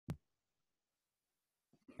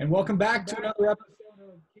And welcome back to another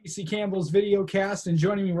episode of Casey Campbell's video cast. And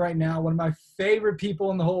joining me right now, one of my favorite people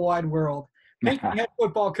in the whole wide world, Pinckney head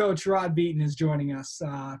football coach Rod Beaton is joining us.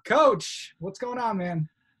 Coach, what's going on, man?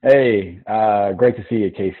 Hey, great to see you,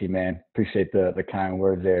 Casey, man. Appreciate the kind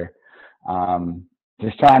words there.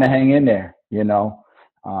 Just trying to hang in there, you know.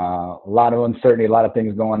 A lot of uncertainty, a lot of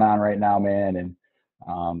things going on right now, man. And,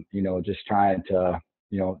 just trying to,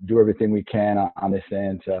 do everything we can on this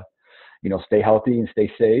end to, stay healthy and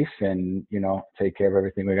stay safe and, take care of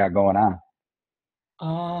everything we got going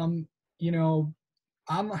on.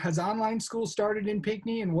 Has online school started in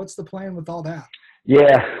Pinckney, and what's the plan with all that?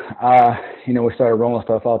 Yeah, we started rolling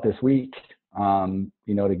stuff out this week,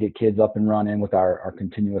 to get kids up and running with our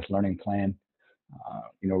continuous learning plan.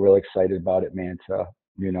 Really excited about it, man, to,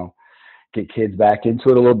 get kids back into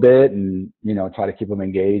it a little bit and, try to keep them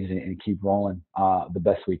engaged and keep rolling the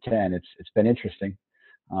best we can. It's been interesting,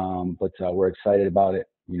 but we're excited about it.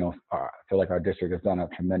 I feel like our district has done a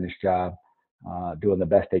tremendous job doing the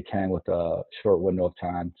best they can with a short window of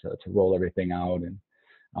time to roll everything out and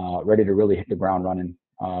ready to really hit the ground running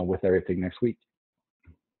with everything next week.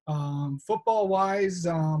 Football wise,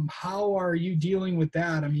 how are you dealing with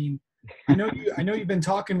that? I mean, I know you've been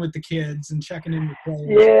talking with the kids and checking in with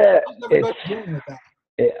players. Yeah, how's everybody dealing with that?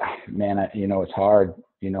 It's hard,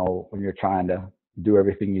 when you're trying to do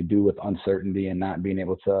everything you do with uncertainty and not being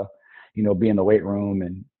able to, be in the weight room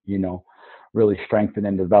and, really strengthen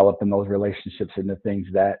and develop in those relationships and the things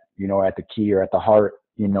that, are at the key or at the heart,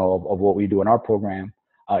 of what we do in our program.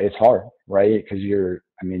 It's hard, right? Because you're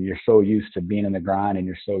so used to being in the grind and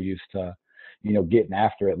you're so used to, getting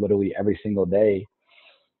after it literally every single day.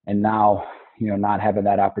 And now, not having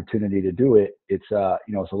that opportunity to do it, it's a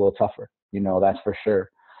little tougher, that's for sure.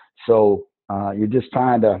 So you're just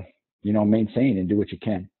trying to, maintain and do what you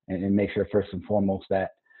can and make sure first and foremost that,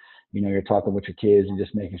 you're talking with your kids and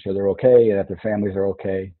just making sure they're okay and that their families are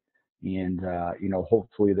okay. And,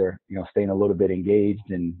 hopefully they're, staying a little bit engaged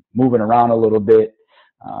and moving around a little bit,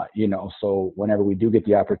 so whenever we do get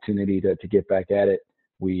the opportunity to get back at it,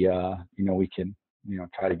 we can,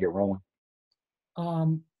 try to get rolling.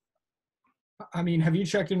 Have you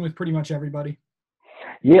checked in with pretty much everybody?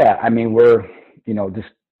 Yeah. We're, just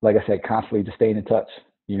like I said, constantly just staying in touch,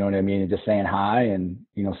 you know what I mean? And just saying hi and,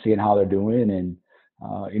 seeing how they're doing and,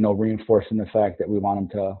 reinforcing the fact that we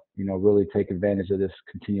want them to, really take advantage of this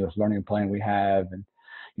continuous learning plan we have. And,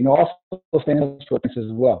 also staying in touch with us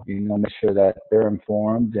as well, make sure that they're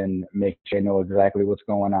informed and make sure they know exactly what's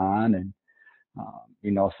going on. And,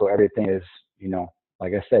 so everything is,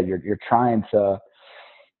 like I said, you're trying to,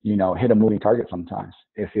 hit a moving target sometimes,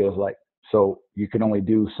 it feels like. So you can only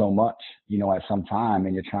do so much, at some time,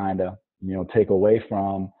 and you're trying to, take away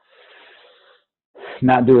from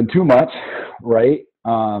not doing too much, right?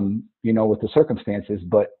 With the circumstances.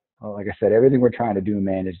 But like I said, everything we're trying to do,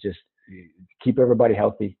 man, is just keep everybody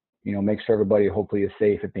healthy, make sure everybody hopefully is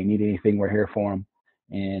safe. If they need anything, we're here for them.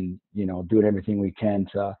 And, doing everything we can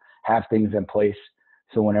to have things in place.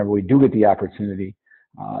 So whenever we do get the opportunity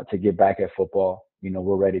to get back at football,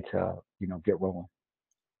 we're ready to, get rolling.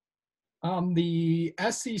 The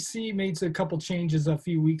SEC made a couple changes a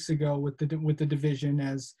few weeks ago with the division,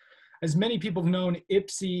 as many people have known,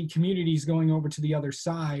 Ipsy communities going over to the other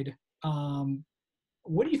side.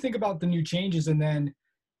 What do you think about the new changes, and then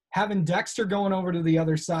having Dexter going over to the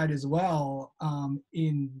other side as well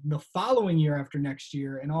in the following year after next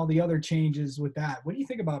year, and all the other changes with that? What do you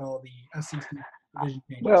think about all the SEC division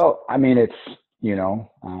changes? Well, it's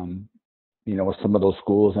with some of those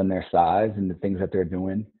schools and their size and the things that they're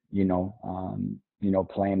doing,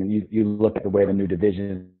 playing, and you look at the way the new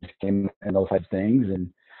divisions came and those types of things,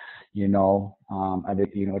 and I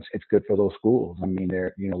think it's good for those schools.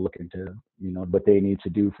 They're looking to what they need to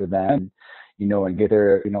do for them, and get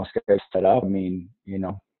their schedule set up.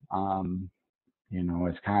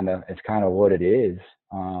 It's kind of what it is.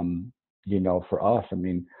 For us,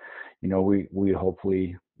 we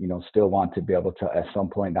hopefully still want to be able to at some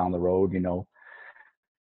point down the road,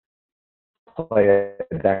 play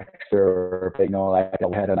at Dexter, or like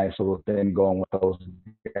I had a nice little thing going with those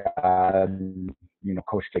guys.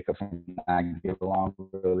 Coach Jacobs and I get along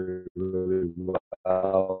really, really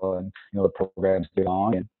well, and the programs get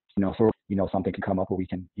on, and something can come up where we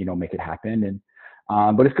can make it happen. And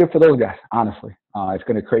but it's good for those guys, honestly. It's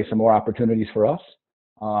going to create some more opportunities for us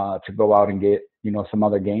to go out and get some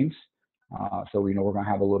other games. So we're going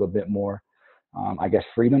to have a little bit more,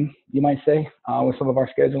 freedom, you might say, with some of our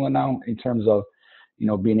scheduling now, in terms of,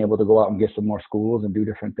 being able to go out and get some more schools and do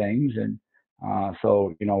different things. And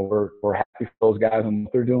so, we're happy for those guys and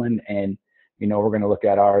what they're doing. And, we're going to look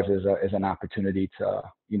at ours as an opportunity to,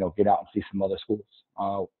 get out and see some other schools.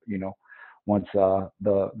 Once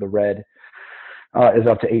the red is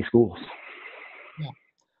up to 8 schools.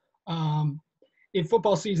 Yeah. If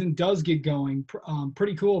football season does get going,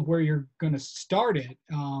 pretty cool of where you're going to start it.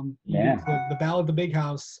 You get the Battle of the Big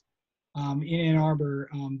House in Ann Arbor,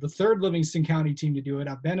 the third Livingston County team to do it.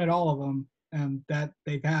 I've been at all of them that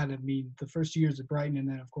they've had. I mean, the first 2 years at Brighton, and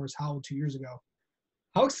then, of course, Howell 2 years ago.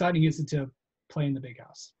 How exciting is it to play in the Big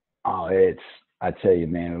House? Oh, I tell you,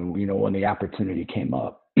 man, when the opportunity came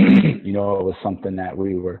up, it was something that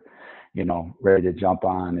we were, ready to jump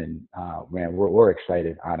on. And, man, we're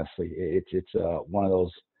excited, honestly. It's one of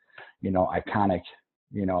those, iconic,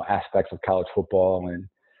 aspects of college football. And,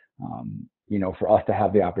 for us to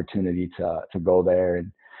have the opportunity to go there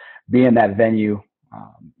and be in that venue,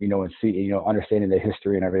 and see, understanding the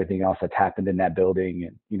history and everything else that's happened in that building,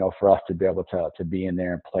 and, for us to be able to be in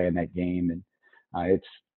there and play in that game. And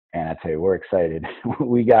and I tell you, we're excited.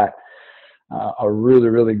 We got a really,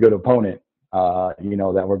 really good opponent,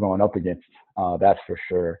 that we're going up against. That's for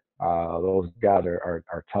sure. Those guys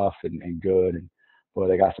are tough and good, and boy,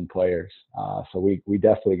 they got some players. So we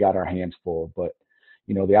definitely got our hands full. But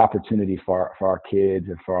the opportunity for our kids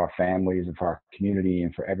and for our families and for our community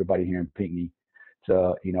and for everybody here in Pinckney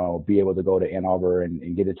to be able to go to Ann Arbor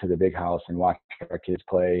and get into the Big House and watch our kids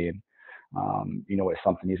play, and it's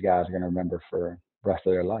something these guys are going to remember for the rest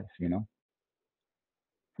of their life.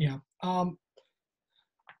 Yeah.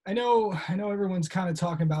 I know everyone's kind of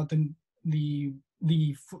talking about the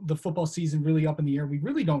football season really up in the air. We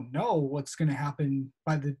really don't know what's going to happen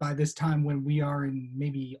by this time when we are in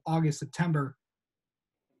maybe August, September.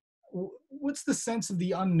 What's the sense of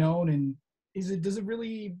the unknown, and does it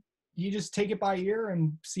really, you just take it by ear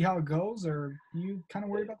and see how it goes, or you kind of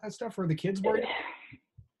worry about that stuff, or are the kids worried?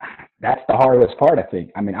 That's the hardest part, I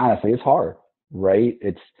think. I mean, honestly, it's hard, right?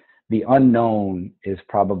 It's the unknown is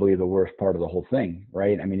probably the worst part of the whole thing,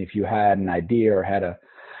 right? I mean, if you had an idea or had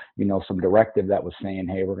some directive that was saying,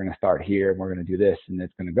 hey, we're going to start here and we're going to do this and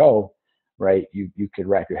it's going to go, right? You could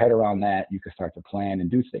wrap your head around that. You could start to plan and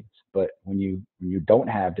do things. But when you don't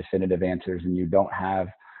have definitive answers and you don't have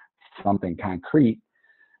something concrete,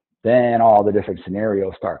 then all the different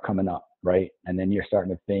scenarios start coming up, right? And then you're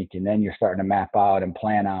starting to think, and then you're starting to map out and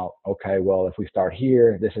plan out, okay, well, if we start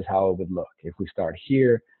here, this is how it would look. If we start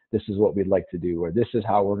here, this is what we'd like to do, or this is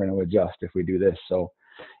how we're going to adjust if we do this. So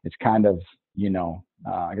it's kind of,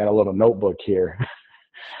 I got a little notebook here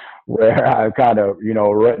where I've kind of,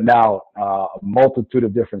 written out a multitude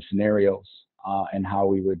of different scenarios and how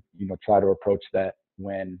we would, try to approach that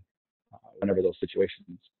whenever those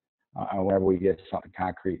situations, whenever we get something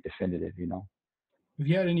concrete, definitive. Have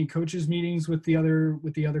you had any coaches meetings with the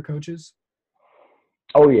other coaches?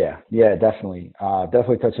 Oh yeah, definitely.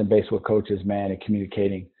 Definitely touching base with coaches, man, and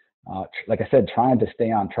communicating. Like I said, trying to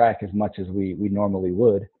stay on track as much as we normally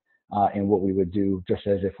would, and what we would do just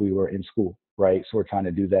as if we were in school, right? So we're trying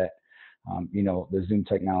to do that. The Zoom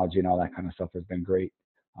technology and all that kind of stuff has been great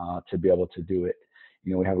to be able to do it.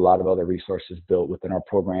 We have a lot of other resources built within our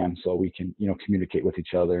program so we can, communicate with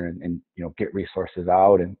each other and get resources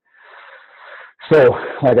out. And so,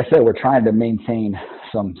 like I said, we're trying to maintain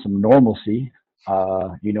some normalcy,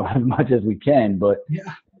 as much as we can, but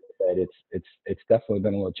yeah, it's definitely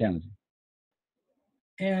been a little challenging.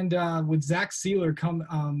 And with Zach Sealer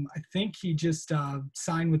I think he just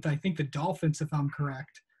signed with, the Dolphins, if I'm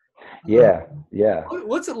correct. Yeah.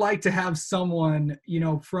 What's it like to have someone,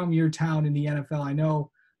 from your town in the NFL? I know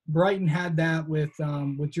Brighton had that with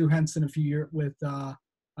Drew Henson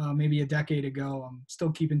maybe a decade ago. I'm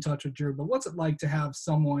still keep in touch with Drew, but what's it like to have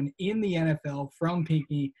someone in the NFL from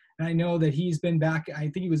Pinckney? And I know that he's been back. I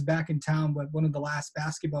think he was back in town, but one of the last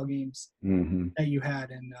basketball games that you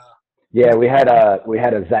had. And yeah, we had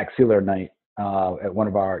a Zach Sealer night at one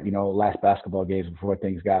of our last basketball games before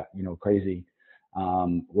things got crazy,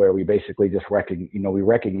 where we basically just we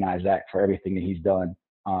recognize Zach for everything that he's done,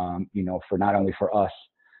 for not only for us,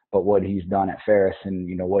 but what he's done at Ferris and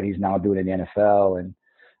what he's now doing in the NFL, and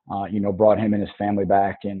brought him and his family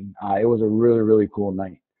back, and it was a really, really cool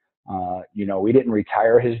night. We didn't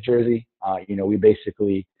retire his jersey. We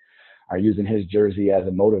basically are using his jersey as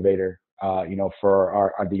a motivator,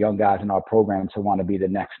 for the young guys in our program to want to be the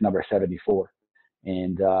next number 74.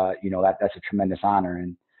 And, that's a tremendous honor.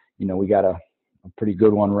 And, we got a pretty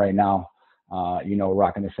good one right now,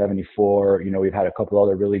 rocking the 74. We've had a couple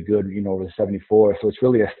other really good, over the 74. So it's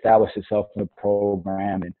really established itself in the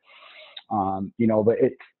program. And, but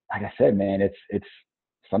it's, like I said, man, it's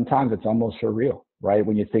sometimes it's almost surreal, right?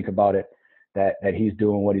 When you think about it, that he's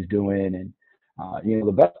doing what he's doing, and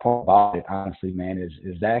The best part about it, honestly, man, is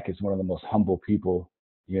Zach is one of the most humble people,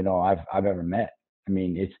 I've ever met. I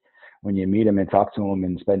mean, it's when you meet him and talk to him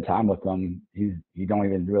and spend time with him, you don't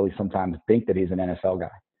even really sometimes think that he's an NFL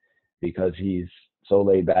guy because he's so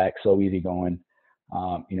laid back, so easygoing.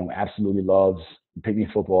 Absolutely loves Pinckney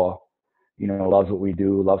football. Loves what we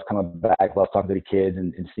do, loves coming back, loves talking to the kids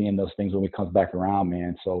and seeing those things when he comes back around,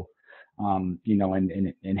 man. So, and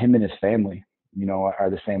him and his family, are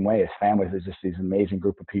the same way. His family is just these amazing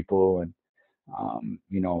group of people and,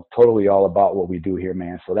 totally all about what we do here,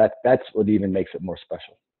 man. So that's what even makes it more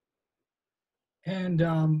special.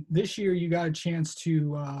 And this year you got a chance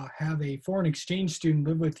to have a foreign exchange student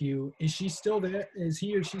live with you. Is she still there? Is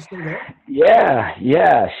he or she still there?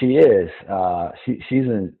 Yeah, she is. She's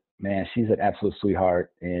an absolute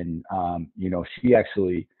sweetheart. And, she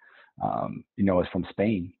actually, is from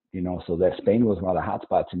Spain, so that Spain was one of the hot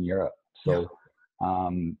spots in Europe. So,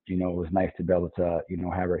 it was nice to be able to,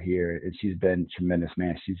 have her here. And she's been tremendous,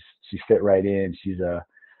 man. She's fit right in. She's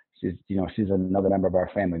another member of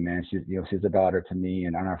our family, man. She's a daughter to me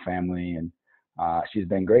and on our family. And, she's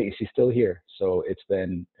been great. She's still here. So it's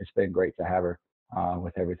been great to have her,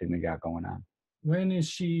 with everything we got going on. When is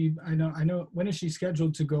she? I know. When is she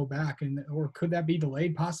scheduled to go back, or could that be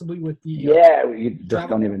delayed possibly with the? Yeah, you just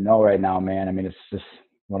travel? don't even know right now, man. I mean, it's just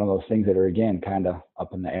one of those things that are again kind of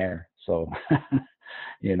up in the air. So,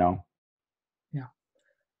 Yeah.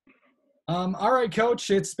 All right, Coach.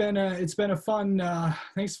 It's been a fun.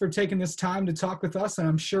 Thanks for taking this time to talk with us, and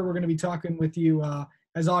I'm sure we're going to be talking with you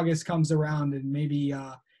as August comes around, and maybe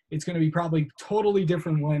it's going to be probably totally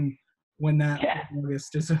different when that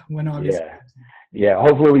August is when August. Yeah.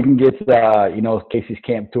 Hopefully we can get Casey's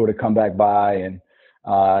camp tour to come back by and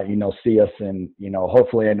see us, and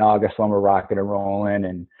hopefully in August when we're rocking and rolling.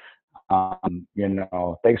 And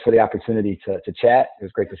thanks for the opportunity to chat. It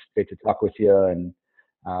was great to talk with you, and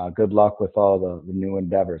good luck with all the new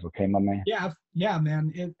endeavors. Okay, my man. Yeah,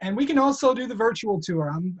 man. And we can also do the virtual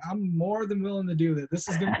tour. I'm more than willing to do that. This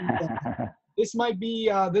is gonna be this might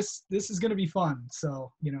be this is gonna be fun.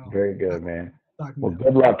 So Very good, man. Well,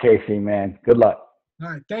 good luck, Casey, man. Good luck. All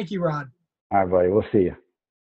right, thank you, Rod. All right, buddy. We'll see you.